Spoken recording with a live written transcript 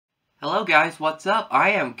Hello guys, what's up? I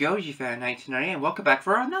am GojiFan1998 and welcome back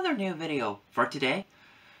for another new video for today.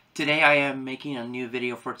 Today I am making a new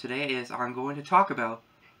video for today is I'm going to talk about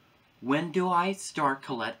when do I start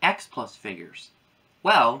collect X Plus figures.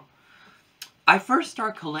 Well, I first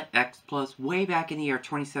started collect X Plus way back in the year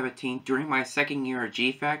 2017 during my second year of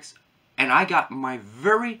GFX, and I got my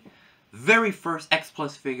very first X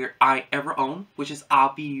Plus figure I ever owned, which is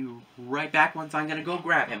I'll be right back once I'm gonna go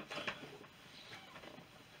grab him.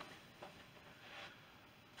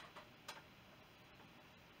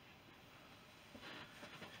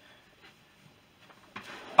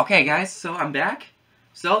 Okay guys, so I'm back.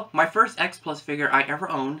 So, my first X Plus figure I ever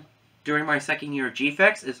owned during my second year of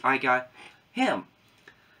GFX is I got him.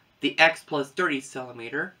 The X Plus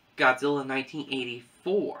 30cm Godzilla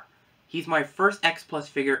 1984. He's my first X Plus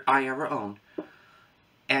figure I ever owned.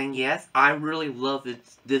 And yes, I really love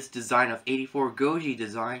this design of 84 Goji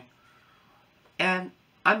design. And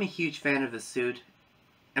I'm a huge fan of his suit.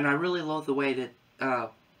 And I really love the way that,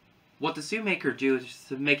 what the suit maker do is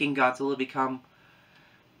making Godzilla become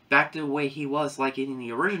back to the way he was like in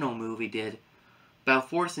the original movie did, about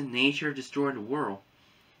forcing nature destroying the world.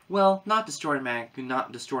 Well, not destroying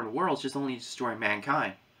the world, just only destroying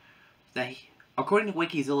mankind. According to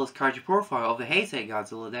Wikizilla's Kaiju profile of the Heisei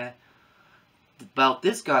Godzilla, about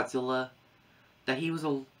this Godzilla, that he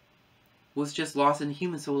was just lost in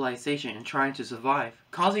human civilization and trying to survive,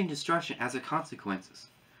 causing destruction as a consequences.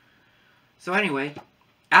 So anyway,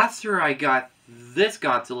 after I got this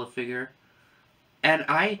Godzilla figure, and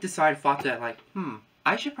I thought that,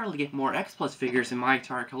 I should probably get more X Plus figures in my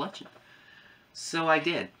entire collection. So I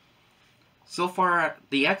did. So far,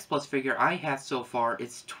 the X Plus figure I have so far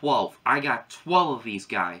is 12. I got 12 of these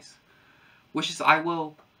guys. Which is, I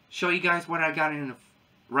will show you guys what I got in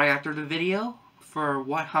right after the video for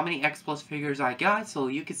how many X Plus figures I got, so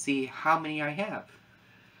you can see how many I have.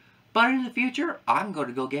 But in the future, I'm going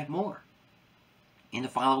to go get more. In the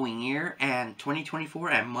following year, and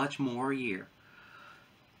 2024, and much more year.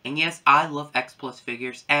 And yes, I love X Plus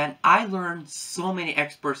figures, and I learned so many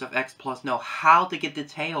experts of X Plus know how to get the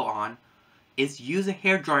tail on is use a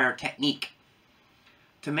hairdryer technique.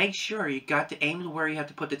 To make sure you got to aim to where you have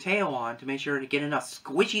to put the tail on to make sure to get enough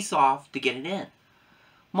squishy soft to get it in.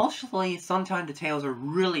 Mostly, sometimes the tails are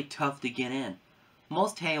really tough to get in.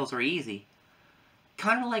 Most tails are easy.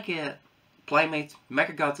 Kind of like a Playmate's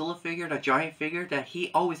Mechagodzilla figure, the giant figure, that he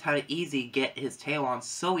always had it easy to get his tail on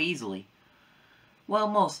so easily. Well,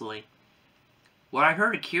 mostly. Well, I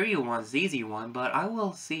heard a Kiryu one's the easy one, but I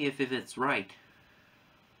will see if it's right.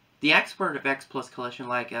 The expert of X Plus collection,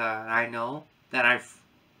 I know, that I'm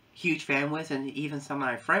huge fan with, and even some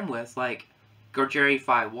I friend with, like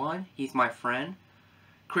Gojeri51, he's my friend.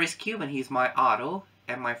 Chris Cuban, he's my auto,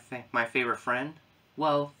 and my favorite friend.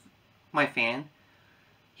 Well, my fan.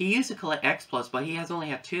 He used to collect X Plus, but he has only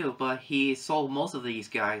had 2, but he sold most of these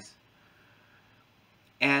guys.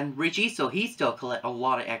 And Rigiso, he still collects a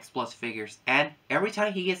lot of X Plus figures. And every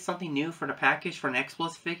time he gets something new for the package for an X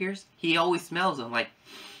Plus figures, he always smells them like,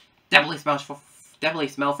 definitely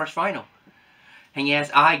smell fresh final. And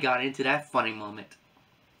yes, I got into that funny moment.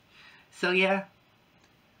 So yeah.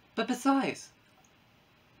 But besides,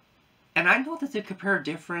 and I know that they compare a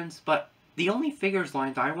difference, but the only figures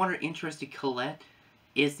line that I want to interested to collect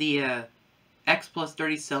is the X Plus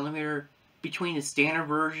 30cm between the standard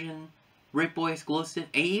version, Rick Boy exclusive,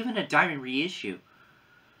 and even a Diamond reissue.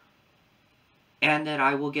 And that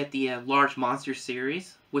I will get the large monster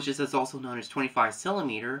series, which is also known as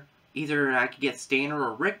 25cm. Either I could get standard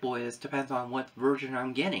or Rick Boy, it depends on what version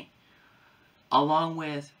I'm getting. Along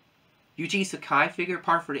with Yuji Sakai figure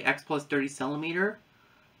part for the X Plus 30cm,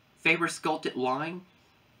 favorite sculpted line,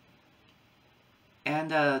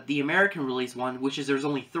 and the American release one, which is there's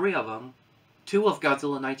only 3 of them. 2 of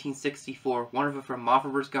Godzilla 1964, one of them from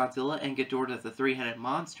Mothra vs. Godzilla and Ghidorah the Three-Headed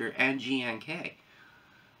Monster, and GNK.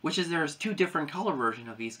 Which is, there's 2 different color versions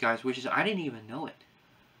of these guys, which is, I didn't even know it.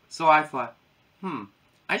 So I thought,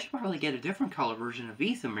 I should probably get a different color version of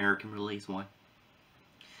these American release one.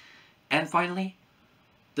 And finally,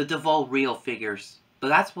 the DeVoe Real figures. But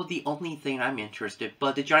that's the only thing I'm interested.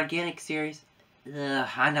 But the Gigantic series,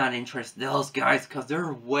 I'm not interested in those guys, because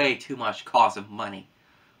they're way too much cost of money.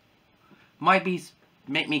 Might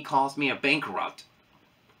cost me a bankrupt.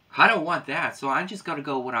 I don't want that, so I'm just gonna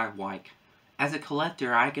go what I like. As a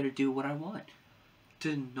collector, I gotta do what I want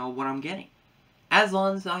to know what I'm getting. As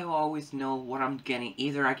long as I always know what I'm getting,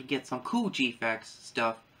 either I could get some cool GFX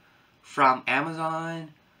stuff from Amazon,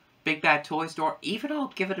 Big Bad Toy Store, even I'll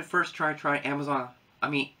give it a first try Amazon,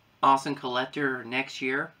 Awesome Collector next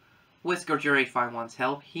year. With Gojeri51's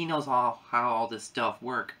help, he knows how all this stuff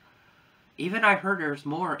works. Even I heard there's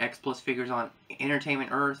more X Plus figures on Entertainment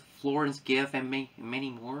Earth, Florence Gift, and many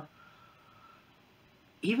more.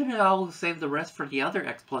 Even if I will save the rest for the other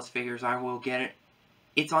X Plus figures, I will get it.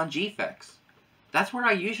 It's on GFX. That's where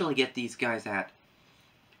I usually get these guys at.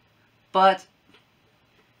 But,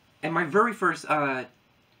 and my very first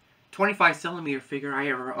 25cm figure I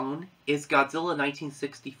ever owned is Godzilla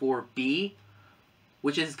 1964B,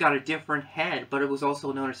 which has got a different head, but it was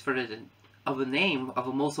also known as, for the name of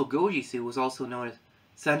a Musou Goji suit, was also known as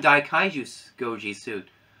Sendai Kaiju Goji suit,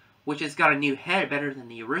 which has got a new head better than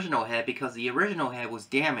the original head because the original head was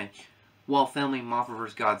damaged while filming Mothra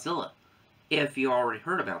vs. Godzilla, if you already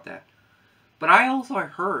heard about that. But I also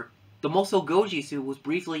heard the Musou Goji suit was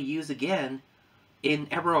briefly used again in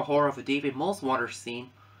Ebero Horror of a David Mulswater scene.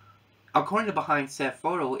 According to behind set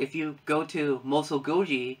photo, if you go to Musou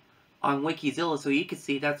Goji on Wikizilla, so you can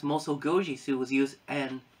see that Musou Goji suit was used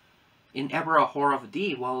in Ebero Horror of a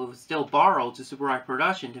D while it was still borrowed to Super Eye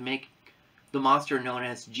Production to make the monster known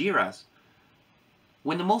as Jiras.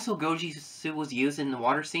 When the Musou Goji suit was used in the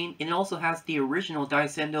water scene, it also has the original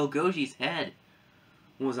Daisendo Goji's head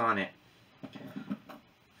was on it.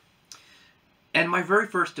 And my very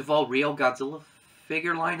first DeVault Real Godzilla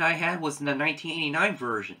figure line I had was in the 1989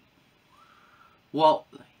 version. Well,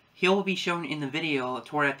 he'll be shown in the video,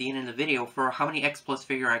 toward at the end of the video, for how many X Plus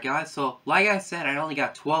figure I got. So, like I said, I only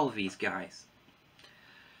got 12 of these guys.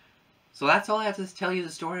 So that's all I have to tell you the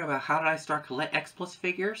story about how did I start collect X Plus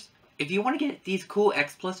figures. If you want to get these cool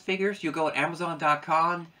X Plus figures, you go at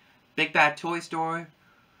Amazon.com, Big Bad Toy Store,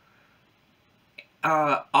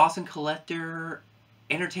 Awesome Collector,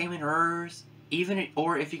 Entertainment Earth,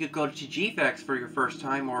 or if you could go to GFX for your first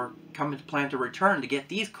time or come to plan to return to get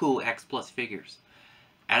these cool X Plus figures.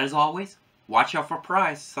 And as always, watch out for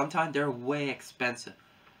price. Sometimes they're way expensive.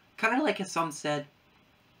 Kind of like as some said,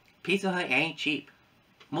 Pizza Hut ain't cheap.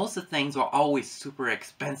 Most of the things are always super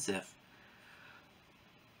expensive.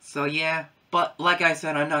 So yeah, but like I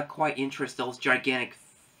said, I'm not quite interested in those gigantic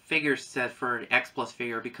figure set for an X Plus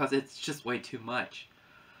figure because it's just way too much.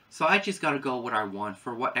 So I just gotta go what I want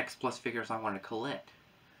for what X Plus figures I want to collect.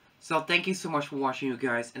 So thank you so much for watching, you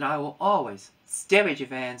guys, and I will always stay with you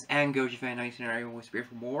fans and GojiFan19 always be here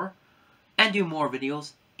for more and do more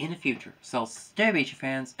videos in the future. So stay with you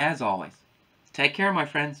fans as always. Take care, my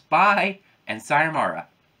friends. Bye and sayonara.